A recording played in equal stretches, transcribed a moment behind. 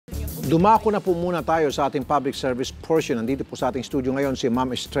Dumako na po muna tayo sa ating public service portion. Nandito po sa ating studio ngayon si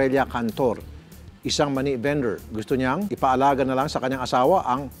Ma'am Estrella Cantor, isang money vendor. Gusto niyang ipaalaga na lang sa kanyang asawa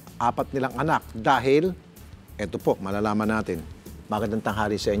ang 4 nilang anak dahil, eto po, malalaman natin. Magandang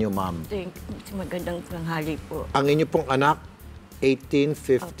tanghali sa inyo, Ma'am. Magandang tanghali po. Ang inyo pong anak, 18,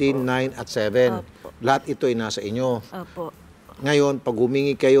 15, 9 at 7. Opo. Lahat ito ay nasa inyo. Opo. Ngayon, pag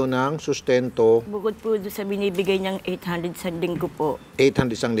humingi kayo ng sustento... Bukod po sa binibigay niyang 800 sa linggo po.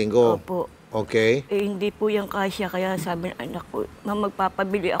 800 isang linggo? Opo. Okay. Eh, hindi po yung kasya, kaya sabi ng anak ko, "Ma'am,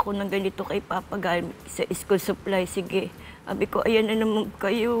 magpapabili ako ng ganito kay Papa gamit sa school supply." Sige. Sabi ko, ayan na naman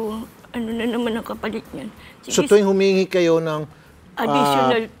kayo. Ano na naman ang kapalit niyan? Sige, So tuwing humingi kayo ng...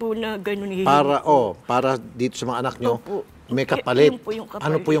 additional po na gano'n. Para dito sa mga anak nyo, Opo. may kapalit. Yun po yung kapalit.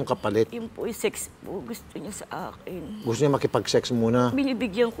 Ano po yung kapalit? Yung po yung sex po, gusto niya sa akin. Gusto niya makipag-sex muna?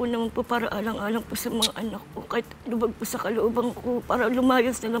 Binibigyan ko naman po para alang-alang po sa mga anak ko. Kahit lubag po sa kalooban ko, para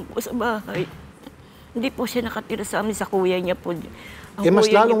lumayas na lang po sa bahay. Hindi po siya nakatira sa amin, sa kuya niya po. Mas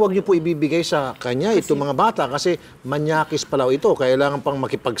lalong wag niyo po ibibigay sa kanya itong mga bata kasi manyakis pala ito. Kailangan pang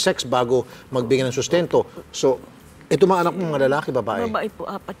makipag-sex bago magbigay ng sustento. So, ito mga anak mo, mga lalaki, babae? Babae po,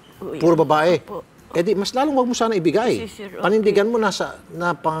 4 po. Puro babae? Opo. Eh di, mas lalong wag mo sana ibigay. Panindigan mo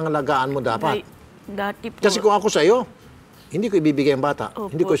na pangangalagaan mo dapat. Dati po. Kasi kung ako sa iyo, hindi ko ibibigay ang bata. Opo,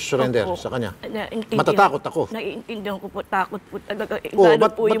 hindi ko surrender opo. sa kanya. Matatakot ako. Naiintindihan ko po, takot po talaga.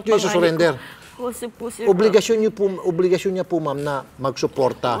 Ba't nyo surrender? Kasi po, sir, Obligasyon niya po, ma'am, na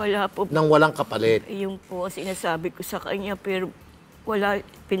magsuporta ng walang kapalit. yung po sinasabi ko sa kanya, pero wala,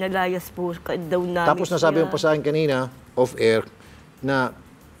 pinalayas po daw namin. Tapos nasabi mo pa sa akin kanina, off-air, na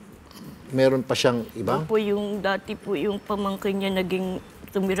meron pa siyang iba? Po yung dati po yung pamangkin niya naging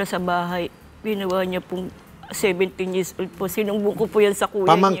tumira sa bahay. Ginawa niya pong 17 years old po. Sinumbong ko po yan sa kuya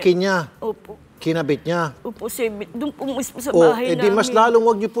Pamangkin niya? Opo. Kinabit niya? Opo, doon po mismo sa bahay namin. Di mas lalong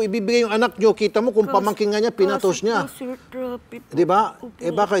wag niyo po ibibigay yung anak niyo. Kita mo kung pamangkin nga niya, pinatos niya. Sir, Raffy po. Di ba?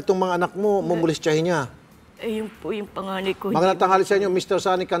 Baka itong mga anak mo, mumulistyahin niya. Yun po yung panganay ko. Magandang tanghali sa inyo, Mr.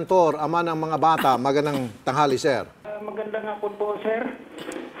 Sunny Cantor, ama ng mga bata. Magandang tanghali, sir. Magandang hapon po, sir.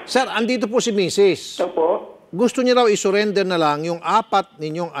 Sir, andito po si Misis. Opo. Gusto niya raw isurrender na lang yung 4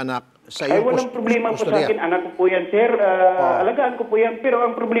 ninyong anak sa Ay, iyong walang problema po sa akin. Anak ko po yan, sir. Alagaan ko po yan. Pero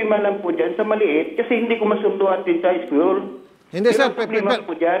ang problema lang po dyan sa maliit, kasi hindi ko masunduan din sa school. Hindi, pero sir.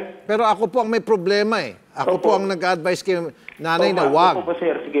 po dyan. Pero ako po ang may problema eh. Ako po ang nag-advise kay nanay na wag. Opo po,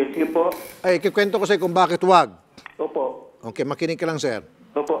 sir. Sige po. Ay, kikwento ko sa'yo kung bakit wag. Opo. Okay, makinig ka lang, sir.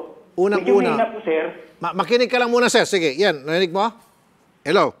 Opo. Unang-una. Medyo po, sir. Makinig ka lang muna, sir. Sige, yan. Narinig mo?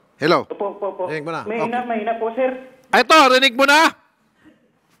 Hello? Hello? Opo. Rinig mo na? Mahina po, sir. Ito, rinig mo na?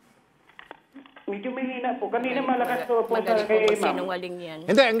 Medyo mahina po. Kanina malakas po sa Magaling po kay ma'am. sinungaling yan.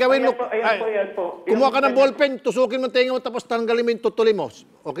 Hindi, ang gawin mo, Ayan po. kumuha ka ng ballpen, tusukin mo ang tenga mo, tapos tanggalin mo yung tutuli mo.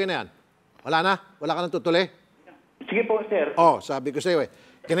 Okay na yan. Wala na? Wala ka ng tutuli? Sige po, sir. Sabi ko sa'yo eh.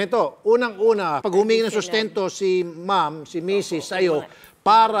 Ganito, unang-una, pag humingi ng sustento si ma'am, si Misis sa'yo,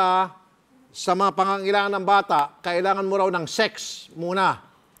 para sa mga pangangailangan ng bata, kailangan mo raw ng sex muna.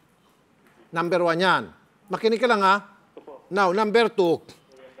 Number 1 yan. Makinig ka lang ha. Now, number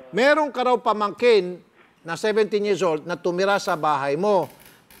 2, meron ka raw pamangkin na 17 years old na tumira sa bahay mo.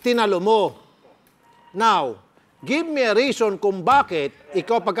 Tinalo mo. Now, give me a reason kung bakit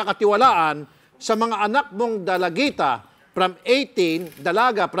ikaw pagkakatiwalaan sa mga anak mong dalagita from 18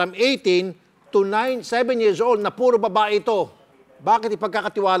 to 7 years old na puro babae ito. Bakit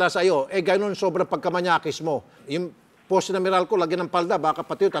ipagkakatiwala sa iyo? Ganun sobrang pagkamanyakis mo. Yung post na miral ko, lagyan ng palda, baka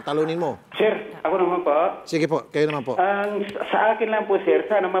pati yung tatalunin mo. Sir, ako naman po. Sige po, kayo naman po. Sa akin lang po, sir,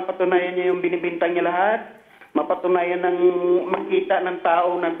 sana mapatunayan niya yung binibintang niya lahat. Mapatunayan ng makita ng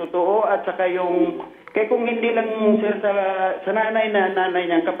tao ng totoo at saka yung... Kaya kung hindi lang, sir, sa nanay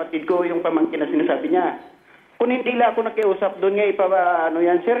niyang kapatid ko, yung pamangkin na sinasabi niya. Kung hindi lang ako nakiusap doon nga,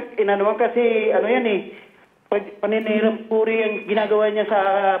 yan, sir, inanuan kasi, yan paninirang puri ang ginagawa niya sa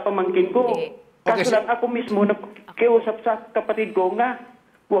pamangkin ko. Okay, Kaso lang ako mismo nakiusap sa kapatid ko nga,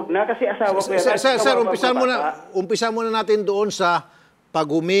 huwag na kasi asawa ko yan. Sir, umpisa muna natin doon sa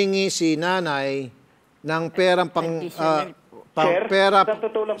paghumingi si nanay ng perang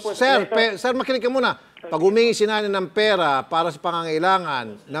Sir, makinig ka muna. Pag humingi si nanay ng pera para sa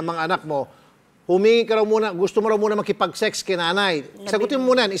pangangailangan ng mga anak mo, humingi ka raw muna, gusto mo raw muna makipag-sex kay nanay. Sagutin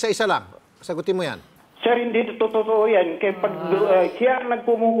mo muna yan, isa-isa lang. Sagutin mo yan. Sir, hindi totoo yan. Kaya pag siya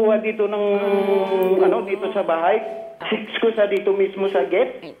nagpumukuha dito ng dito sa bahay, ko sa dito mismo sa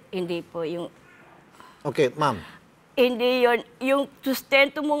gate. Hindi po yung... Okay, ma'am. Hindi yon. Yung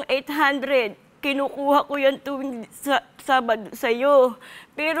sustento mong 800, kinukuha ko yan tuwing Sabado sa'yo.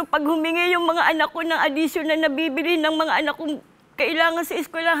 Pero pag humingi yung mga anak ko ng additional na bibili ng mga anak kong kailangan sa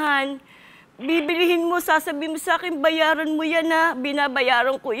eskwelahan, bibilihin mo, sasabihin mo sa akin, bayaran mo yan ha.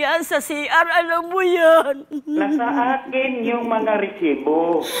 Binabayaran ko yan sa CR, alam mo yan. Nasa akin yung mga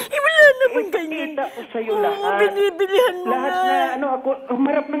resibo. Wala naman ganyan. Ipakita ko sa'yo Oo, lahat. binibilihan mo Lahat nga. na, ako,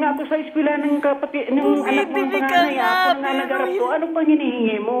 umarap na nga ako sa eskwela ng kapatid, ng anak mo, Bibili ka panganay. nga, Ako na pero nagarap ko. Ano pang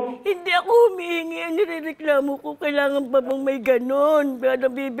hinihingi mo? Hindi ako humihingi, nirereklamo ko. Kailangan ba bang may ganon? Pero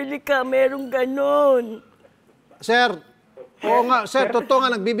bibili ka, merong ganon. Sir, oo nga, sir, totoo nga,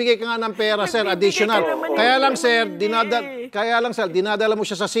 nagbibigay ka nga ng pera, sir, Nagbibigay additional. ka naman, Kaya lang, hindi sir, naman eh. dinadala mo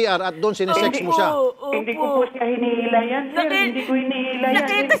siya sa CR at doon sinesex mo siya. Opo. Hindi ko po siya hinihila yan, sir. Hindi ko hinihila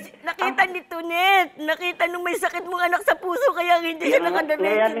yan. Nakita ni Tunet. Nakita nung may sakit mong anak sa puso, kaya hindi siya nakadalito doon.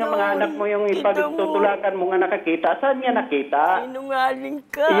 Ngayon yung mga anak mo yung ipagtutulakan mo nga nakakita. Saan niya nakita? Sinungaling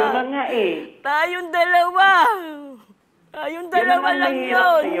ka. Yun na nga eh. Tayong dalawa. Tayong dalawa lang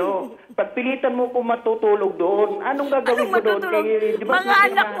yun. Pagpilitan mo kung matutulog doon, anong gagawin mo doon? matutulog? Di ba Mga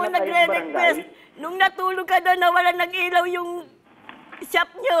anak mo nagre-request. Nung natulog ka doon, nawala ng ilaw yung shop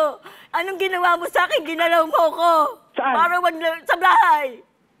nyo. Anong ginawa mo sa akin? Ginalaw mo ko. Saan? Para sa bahay.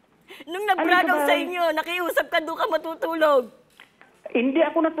 Nung nag-brownout sa sa bahay? inyo, nakiusap ka doon ka matutulog. Hindi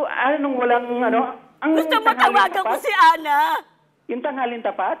ako anong walang ang Gusto mo tanghalin tawagan ko tapat? si Ana? Yung tanghalin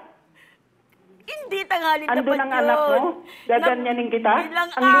tapat? Hindi tanghalin Andun dapat ang anak mo? Gaganyanin kita? Ilang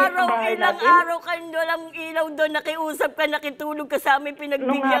Ang liit ng araw, bahay ilang natin? araw kayo walang ilaw doon, nakiusap ka, nakitulog ka sa amin, Nung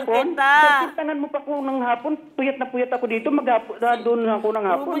pinagbigyan hapon, kita. pagpuntanan mo pa ko ng hapon, puyat na puyat ako dito, doon ako ng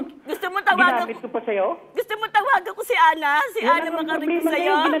hapon. Gusto mo tawagan Ginamit ko? ko pa sa'yo? Gusto mo tawagan ko si Ana? Si Wala Ana namang makarinig problema sa'yo?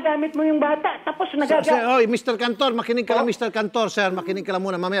 ngayon, ginagamit mo yung bata, tapos Sir, oy, Mr. Cantor, makinig ka lang, Mr. Cantor, sir, makinig ka lang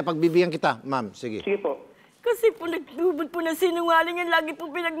muna. Mamaya, pagbibigyan kita. Ma'am, sige. Sige po. Kasi po nagdubod po ng sinungaling yan. Lagi po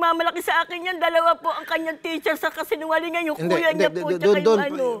pinagmamalaki sa akin yan. Dalawa po ang kanyang teacher sa kasinungalingan. Yung kuya niya po, tsaka yung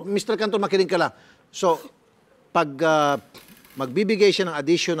ano. Mr. Cantor, makinig ka lang. So, pag magbibigay siya ng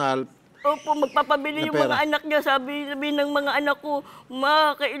additional, Opo, magpapabili Na yung pera. mga anak niya. Sabi ng mga anak ko,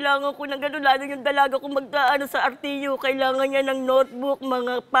 ma, kailangan ko ng gano'n. Lalo yung dalaga ko magkaano sa RTU. Kailangan niya ng notebook,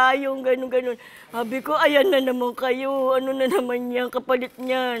 mga payong, gano'n. Sabi ko, ayan na naman kayo. Ano na naman yan, kapalit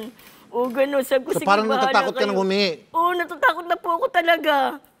niyan. O gano'n. Sabi ko, so sige, parang bahala natatakot ka kayo. nang humingi. Oo, natatakot na po ako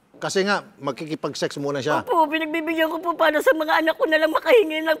talaga. Kasi nga, magkikipag-sex muna siya. Opo, pinagbibigyan ko po para sa mga anak ko na lang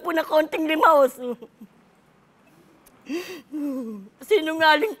makahingi lang po ng konting limos.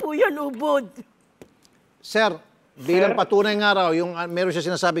 Sinungaling po yan, ubod. Sir, bilang patunay nga raw, yung meron siya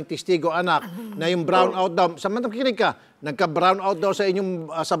sinasabing testigo, anak, na yung brown out daw. Samantang kikinig ka, nagka-brown out daw sa inyong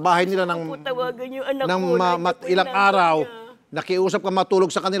sa bahay nila Opo, tawagan yung anak ng ko. nandiyan po yung ilang number araw. niya. Nakiusap ka matulog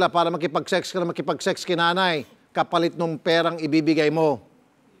sa kanila para makipag-sex kay nanay. Kapalit nung perang ibibigay mo.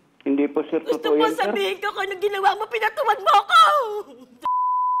 Hindi po, sir. Gusto Totoo mo yan, sir. sabihin ko kung anong ginawa mo, pinatuwad mo ako!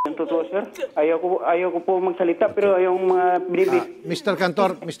 Yan totoo, sir. Ayaw ko po magsalita, pero yung mga binibig. Mr.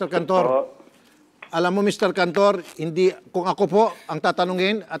 Cantor, Oo. alam mo Mr. Cantor, hindi, kung ako po ang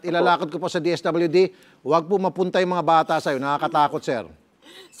tatanungin at ilalakad ko po sa DSWD, huwag po mapunta yung mga bata sa'yo. Nakakatakot, sir.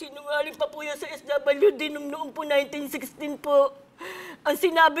 Sinungaling pa po yan sa SWD nung noong po 1916 po. Ang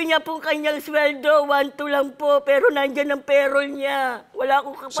sinabi niya pong kanyang sweldo, 1-2 lang po, pero nandyan ang payroll niya. Wala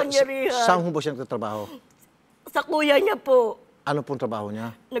akong kapangyarihan. Saan po siya nagtatrabaho? Sa kuya niya po. Ano pong trabaho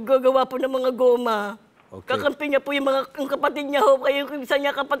niya? Naggagawa po ng mga goma. Okay. Kakampi niya po yung mga ang kapatid niya ho, kaya yung isa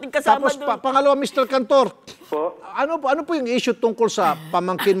niya kapatid kasama Tapos, doon. pangalawa, Mr. Cantor, Po. ano po yung issue tungkol sa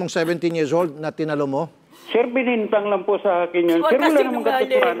pamangkin mong 17 years old na tinalo mo? Sir, binintang lang po sa akin yun. Huwag Sir, wala kasi namang nungaling.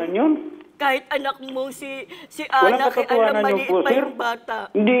 katotohanan yun. Kahit anak mo si Walang Anak, alam katotohanan yun maliit po, pa sir. yung bata.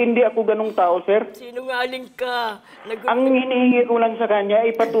 Hindi ako ganung tao, sir. Sinungaling ka. Ang hinihingi ko lang sa kanya,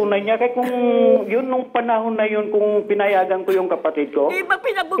 ipatunay niya. Kaya kung yun, nung panahon na yun, kung pinayagan ko yung kapatid ko, Di ba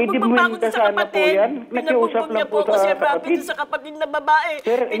pinabugbog mo pa ako idibwenta sa sana po kapatid? yan. Nakiusap Pinabugbog lang niya po po ako sa si Raffy kapatid. sa kapatid na babae.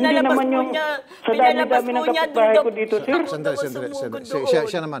 Sir, hindi Pinalabas naman po yung niya. sa Pinalabas dami-dami po ng niya kapitbahay doon ko dito, sir. Ako Sandali, daw sandali. sumugod Siya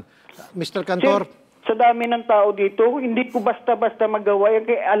doon. naman. Mr. Cantor, Sa dami ng tao dito, hindi ko basta-basta magawa yan.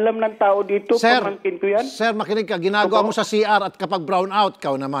 Kaya alam ng tao dito, pamangkin ko yan. Sir, makinig ka. Ginagawa mo sa CR at kapag brown out,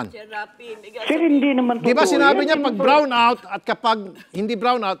 kau naman. Si Raffy, Sir, hindi naman totoo Di ba sinabi niya yan. pag brown out at kapag hindi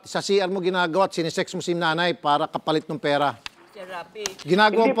brown out, sa CR mo ginagawa at sinesex mo si nanay para kapalit ng pera? Si Raffy.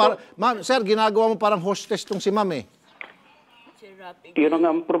 Ginagawa mo Hindi para, ma'am, sir, ginagawa mo parang hostess tong si ma'am eh. Si Raffy. Yun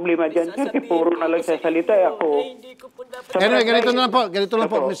ang problema dyan, sir. Puro na lang sa salita. Ako, Hindi ko po dapat. Anyway, ganito na lang po. Ganito lang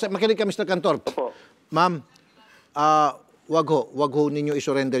po. Opo. Makinig ka, Mr. Cantor. Opo. Ma'am, wag ho ninyo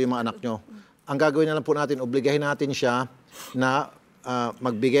isurrender yung mga anak nyo. Ang gagawin na lang po natin, obligahin natin siya na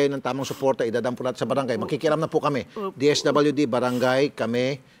magbigay ng tamang suporta, idadam po natin sa barangay. Makikialam na po kami. DSWD, barangay,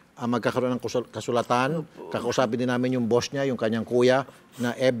 kami, magkakaroon ng kasulatan. Kakausapin din namin yung boss niya, yung kanyang kuya,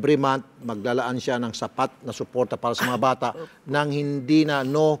 na every month maglalaan siya ng sapat na suporta para sa mga bata nang hindi na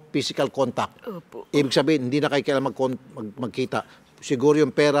no physical contact. Ibig sabihin, hindi na kayo kailangan magkita. Siguro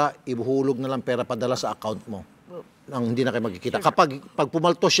yung pera, ibuhulog na lang pera padala sa account mo. Nang hindi na kayo magkikita. Kapag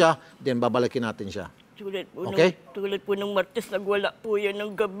pumalto siya, then babalikin natin siya. Tulad po ng Martes, nagwala po yan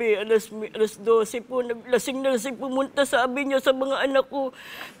ng gabi. Alas 12 po, naglasing na lasing pumunta, sabi niya sa mga anak ko,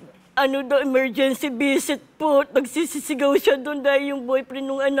 emergency visit po. Nagsisisigaw siya doon dahil yung boyfriend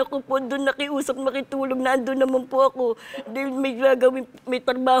ng anak ko po doon nakiusap makitulog na andun naman po ako. Dahil may gagawin, may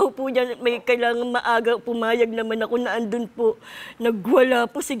trabaho po dyan, may kailangan maaga, pumayag naman ako na andun po. Nagwala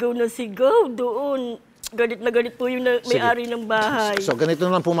po, sigaw na sigaw doon. Galit na galit po yung may-ari ng bahay. So ganito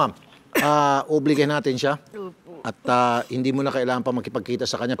na lang po, ma'am. Obligahin natin siya. At hindi mo na kailangan pa makipagkita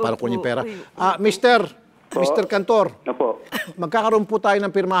sa kanya para kunin pera. Mr. Cantor, magkakaroon po tayo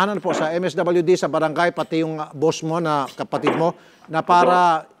ng pirmahan po sa MSWD, sa barangay, pati yung boss mo na kapatid mo, na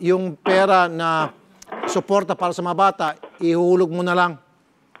para yung pera na suporta para sa mga bata, ihulog mo na lang.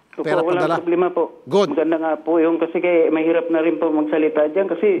 Pera padala. Walang problema po. Good. Maganda nga po yung kasi mahirap na rin po magsalita dyan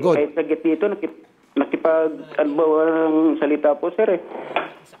kasi kahit sagit dito nakipag-albawa ng salita po, sir eh.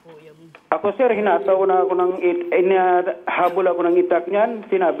 Ako, sir, hinataw na ako habol ako ng itak niyan.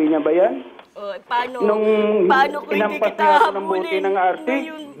 Sinabi niya ba yan? Paano ko hindi kita habulin? Ng RT?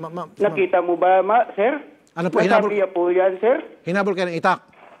 Nakita mo ba, sir? Ano po, hinabol? Nasabi po yan, sir? Hinabol kayo ng itak?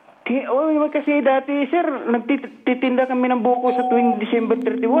 Kasi dati, sir, nagtitinda kami ng buko sa tuwing December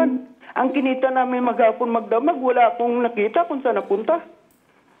 31. Ang kinita namin maghapon magdamag, wala akong nakita kung saan napunta.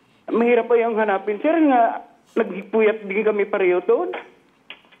 Mahirap pa yung hanapin, sir, nga nagpuyat din kami pareho doon.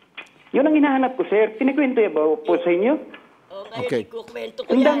 Yun ang hinahanap ko, sir. Kinikwento ba po sa inyo? Okay.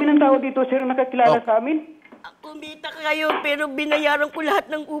 Ang dami ng tao dito, sir, nakakilala sa amin. Kumita kayo, pero binayaran ko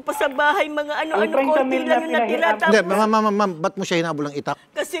lahat ng upa sa bahay. Mga konti mil lang yung natira. Ma'am, ba't mo siya hinabol ng itak?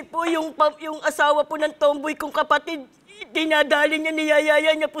 Kasi po yung asawa po ng tomboy kong kapatid, dinadali niya,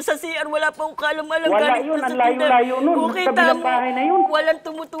 niyayaya niya po sa CR. Wala pa akong kalam-alam. Wala yun, ang layo-layo nun. Okay, kabilang bahay na yun. Walang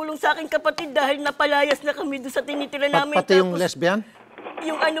tumutulong sa akin kapatid dahil napalayas na kami doon sa tinitira namin. Pati yung lesbian?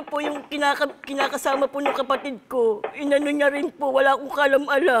 Yung yung kinakasama po ng kapatid ko, inano niya rin po, wala akong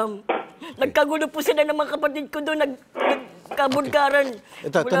kalam-alam. Nagkagulo po sila ng mga kapatid ko doon, nagkabulgaran.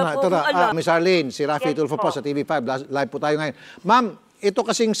 Ito na. Miss Arlene, si Raffy Tulfo po sa TV5. Live po tayo ngayon. Ma'am, ito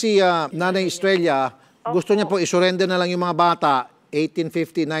kasing si Nanay Estrella, gusto niya po isurrender na lang yung mga bata,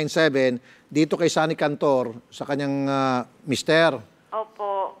 1850-97, dito kay Sunny Cantor, sa kanyang mister.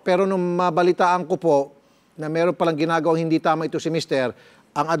 Opo. Pero nung mabalitaan ko po, na meron palang ginagawang hindi tama ito si mister,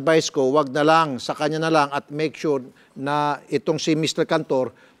 ang advice ko, wag na lang, sa kanya na lang, at make sure na itong si Mr.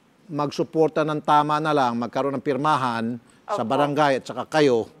 Cantor, magsuporta ng tama na lang, magkaroon ng pirmahan sa barangay at saka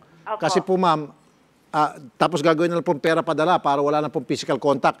kayo. Kasi po ma'am, tapos gagawin na lang pong pera padala para wala na pong physical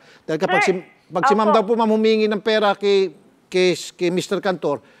contact. Dahil kapag si ma'am daw po ma'am humingi ng pera kay Mr.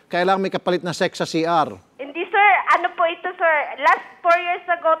 Cantor, kailangan may kapalit na sex sa CR. Hindi sir, ano po ito sir, last 4 years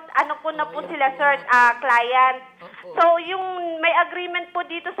ago, ano ko na po sila sir, client. So yung may agreement po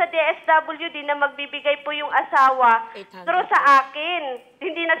dito sa DSWD na magbibigay po yung asawa through sa akin.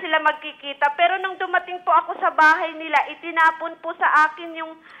 Hindi na sila magkikita. Pero nung dumating po ako sa bahay nila, itinapon po sa akin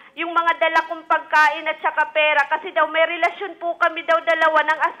yung mga dala kong pagkain at saka pera kasi daw may relasyon po kami daw dalawa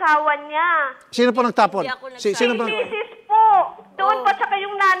ng asawa niya. Sino po nagtapon? Sino po? Misis po. Doon pa saka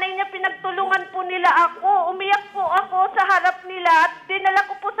yung nanay niya, pinagtulungan po nila ako. Umiyak po ako sa harap nila at dinala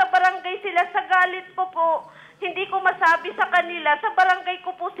ko po sa barangay sila sa galit ko po. Hindi ko masabi sa kanila. Sa barangay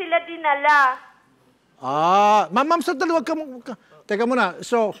ko po sila dinala. Ma'am, sa dalawa ka mo. Teka muna.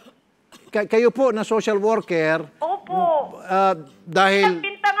 So, kayo po na social worker. Opo. Dahil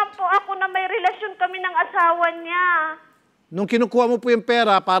Nagbintangan po ako na may relasyon kami ng asawa niya. nung kinukuha mo po yung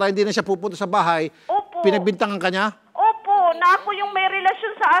pera para hindi na siya pupunta sa bahay, Opo. pinagbintangan ka niya? Opo, na ako yung may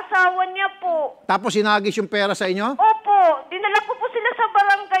relasyon sa asawa niya po. Tapos sinagis yung pera sa inyo? Opo, dinala ko po sila sa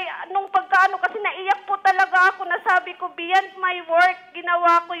barangay nung pagkaano kasi naiyak po talaga ako. Nasabi ko, beyond my work,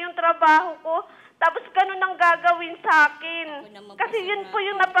 ginawa ko yung trabaho ko. Tapos ganun ang gagawin sa akin. Kasi yun po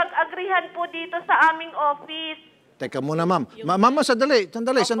yung napag-agrihan po dito sa aming office. Teka muna, ma'am. Ma'am, sandali.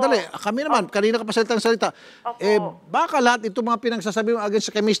 Kami naman, kanina ka pa salita. Baka lahat itong mga pinagsasabi mo against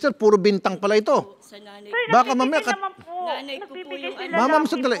kay Mister, puro bintang pala ito. Sir, Baka mamaya naman po. Nagbibigay sila Ma'am,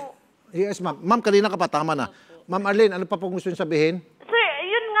 lagi sandali. po. Yes, ma'am. Ma'am, kanina ka pa, tama na. Ma'am Arlene, ano pa po gusto niyo sabihin? Sir,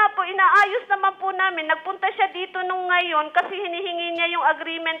 yun nga po, inaayos naman po namin. Nagpunta siya dito nung ngayon kasi hinihingi niya yung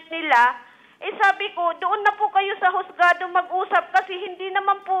agreement nila. Sabi ko, doon na po kayo sa husgado mag-usap kasi hindi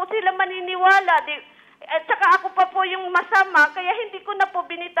naman po sila maniniwala. At saka ako pa po yung masama, kaya hindi ko na po,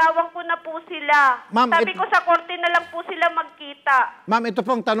 binitawan ko na po sila. Ma'am, Sabi ko sa korte na lang po sila magkita. Ma'am, ito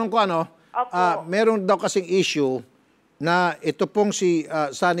pong tanong ko, Opo. meron daw kasing issue na ito pong si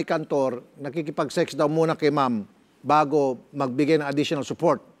Sunny Cantor, nakikipag-sex daw muna kay ma'am bago magbigay ng additional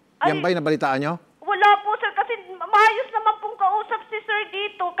support. Yan ba'y nabalitaan nyo? Wala po sir, kasi maayos naman pong kausap si sir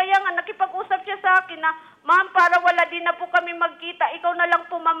dito. Kaya nga nakipag-usap siya sa akin na, ma'am, para wala din na po kami magkita, ikaw na lang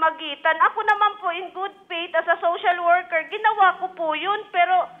po mamagitan. Ako naman po in good faith as a social worker, ginawa ko po yun.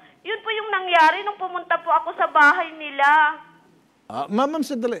 Pero yun po yung nangyari nung pumunta po ako sa bahay nila. Ma'am,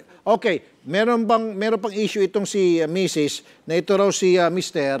 sandali. Okay, meron pang issue itong si Misis na ito raw si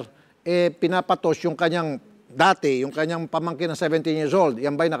Mister, pinapatos yung kanyang dati, yung kanyang pamangkin na 17 years old.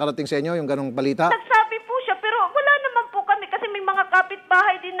 Yan ba'y nakarating sa inyo, yung ganong balita? Nagsabi po siya, pero wala naman po kami kasi may mga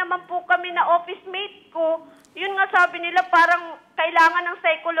kapitbahay din naman po kami na office mate ko. Yun nga sabi nila, parang kailangan ng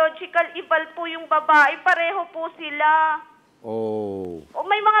psychological eval po yung babae. Pareho po sila. Oh. O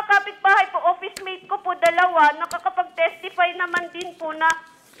may mga kapitbahay po, office mate ko po, dalawa, nakakapag-testify naman din po na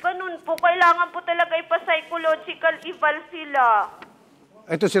ganun po. Kailangan po talaga ipa-psychological eval sila.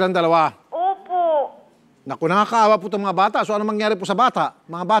 Ito silang dalawa. Opo. Naku, nakakaawa po itong mga bata. So ano mangyari po sa bata?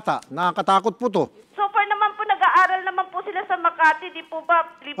 Mga bata, nakakatakot po to. So far naman po, nag-aaral naman po sila sa Makati, di po ba?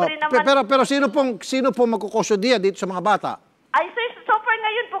 Libre naman. Pero sino pong magkukusodiya dito sa mga bata? Ay, so far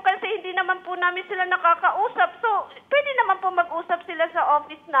ngayon po, kasi hindi naman po namin sila nakakausap. So, pwede naman po mag-usap sila sa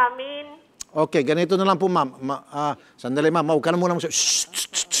office namin. Okay, ganito na lang po, ma'am. Sandali, ma'am. Huwag ka na muna.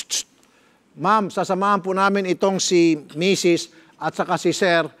 Ma'am, sasamahan po namin itong si Mrs. at saka si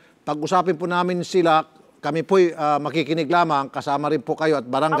Sir. Pag-usapin po namin sila. Kami po'y makikinig lamang. Kasama rin po kayo at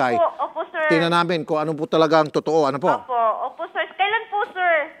barangay. Opo, sir. Tingnan namin kung ano po talagang totoo. Ano po? Opo, sir. Kailan po,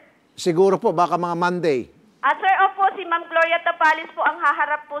 sir? Siguro po, baka mga Monday. Sir, opo, si Ma'am Gloria Tapalis po ang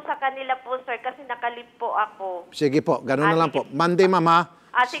haharap po sa kanila po, sir, kasi nakalip po ako. Sige po, ganun na lang po. Monday, ma'am, ha?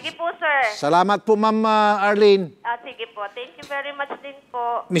 Sige po, sir. Salamat po, ma'am Arlene. Sige po. Thank you very much din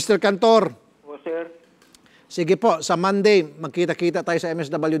po. Mr. Cantor. Po, sir. Sige po, sa Monday, magkita-kita tayo sa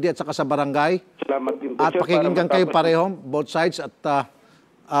MSWD at saka sa barangay. Salamat din po, At sir. pakikinggan para kayo matapos. pareho, both sides. At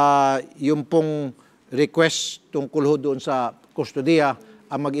yung pong request tungkol ho doon sa kustodiya,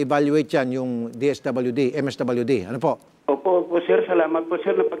 ang mag-evaluate yan yung DSWD, MSWD. Ano po? Opo, sir. Salamat po,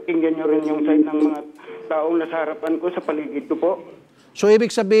 sir. Napakinggan nyo rin yung side ng mga taong nasa harapan ko, sa paligid ko po. So,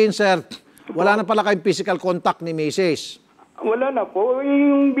 ibig sabihin, sir, wala na pala kayong physical contact ni Mrs. Wala na po.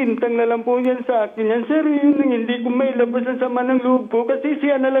 Yung bintang na lang po yan sa akin yan, sir. Yun, hindi ko may labas ang sama ng loob ko kasi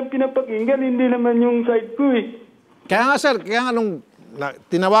siya na lang pinapakinggan, hindi naman yung side ko eh. Kaya nga, sir,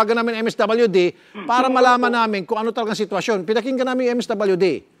 tinawagan namin MSWD para malaman namin kung ano talagang sitwasyon. Pinakinggan namin yung MSWD.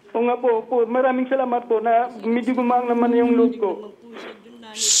 O nga po. Maraming salamat po na medyo gumaang naman yung loob ko.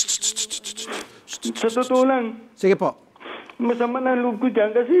 Sa totoo lang, Sige po. masama na ang loob ko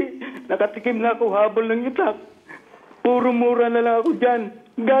dyan kasi nakatikim na ako habol ng itak. Puro mura na lang ako dyan.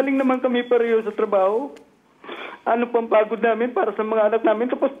 Galing naman kami pareho sa trabaho. Ano pang pagod namin para sa mga anak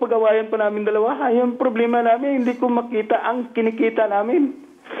namin. Tapos pag-awayan pa namin dalawa. Yung problema namin, hindi ko makita ang kinikita namin.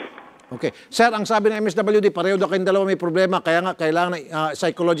 Okay. Sir, ang sabi ng MSWD, pareho daw kayong dalawa may problema. Kaya nga, kailangan ng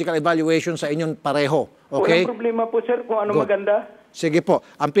psychological evaluation sa inyong pareho. Okay? Walang problema po, sir, kung ano Good. maganda. Sige po.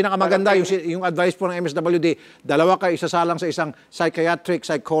 Ang pinakamaganda, yung advice po ng MSWD, dalawa kayo isasalang sa isang psychiatric,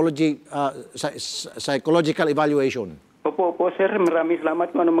 psychological evaluation. Opo, sir. Maraming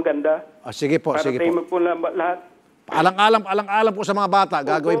salamat kung ano maganda. Sige po, Para sige tayo po. po lahat. Alang-alang po sa mga bata,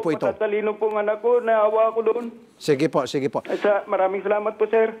 gagawin po ito. Patatalino po ang anak ko, naawa ko doon. Sige po, sige po. Maraming salamat po,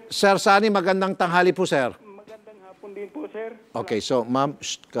 sir. Sir Sani, magandang tanghali po, sir. Magandang hapon din po, sir. Okay, so ma'am,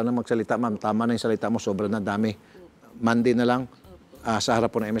 ka na magsalita, ma'am. Tama na yung salita mo, sobrang na dami. Monday na lang, sa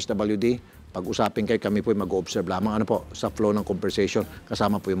harap po ng MSWD, pag-usapin kayo, kami po mag-observe lamang po, sa flow ng conversation,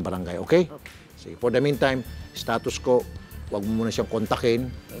 kasama po yung barangay, okay? Sige, for the meantime, status ko, huwag mo muna siyang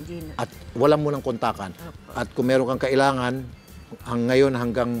kontakin at wala mo nang kontakan. At kung meron kang kailangan, ngayon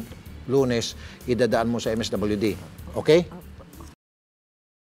hanggang Lunes, idadaan mo sa MSWD. Okay?